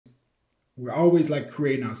we're always like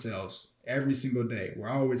creating ourselves every single day. We're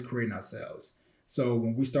always creating ourselves. So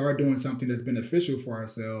when we start doing something that's beneficial for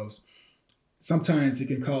ourselves, sometimes it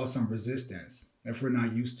can cause some resistance if we're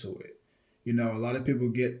not used to it. You know, a lot of people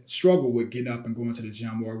get struggle with getting up and going to the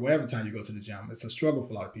gym or whatever time you go to the gym. It's a struggle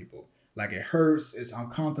for a lot of people. Like it hurts, it's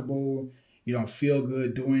uncomfortable, you don't feel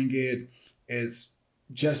good doing it. It's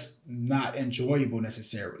just not enjoyable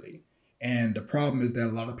necessarily. And the problem is that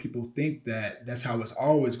a lot of people think that that's how it's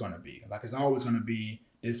always going to be. Like it's always going to be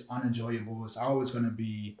this unenjoyable. It's always going to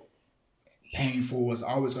be painful. It's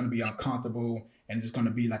always going to be uncomfortable, and it's going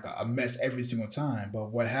to be like a mess every single time.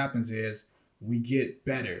 But what happens is we get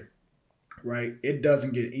better, right? It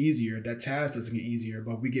doesn't get easier. That task doesn't get easier,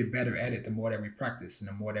 but we get better at it the more that we practice and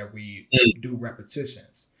the more that we Mm, do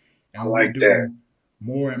repetitions. I And when we like that. do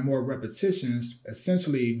more and more repetitions,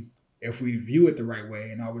 essentially, if we view it the right way,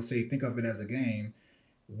 and I always say, think of it as a game,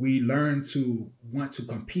 we learn to want to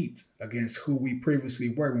compete against who we previously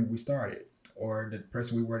were when we started or the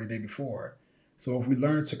person we were the day before. So if we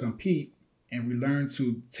learn to compete and we learn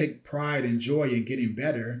to take pride and joy in getting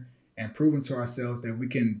better and proving to ourselves that we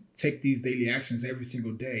can take these daily actions every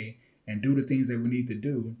single day and do the things that we need to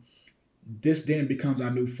do, this then becomes our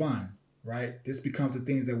new fun, right? This becomes the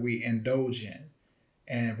things that we indulge in.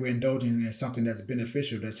 And we're indulging in something that's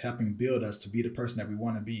beneficial, that's helping build us to be the person that we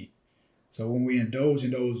want to be. So when we indulge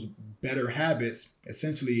in those better habits,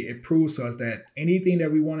 essentially it proves to us that anything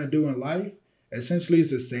that we want to do in life essentially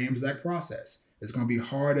is the same exact process. It's going to be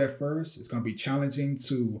hard at first, it's going to be challenging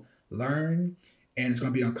to learn, and it's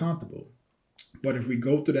going to be uncomfortable. But if we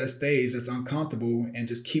go through that stage that's uncomfortable and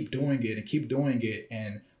just keep doing it and keep doing it,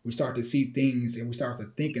 and we start to see things and we start to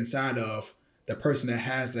think inside of the person that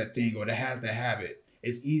has that thing or that has that habit,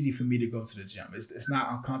 it's easy for me to go to the gym. It's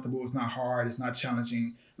not uncomfortable, it's not hard, it's not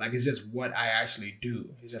challenging. Like it's just what I actually do.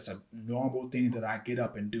 It's just a normal thing that I get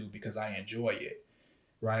up and do because I enjoy it,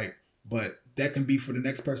 right? But that can be for the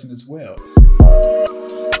next person as well.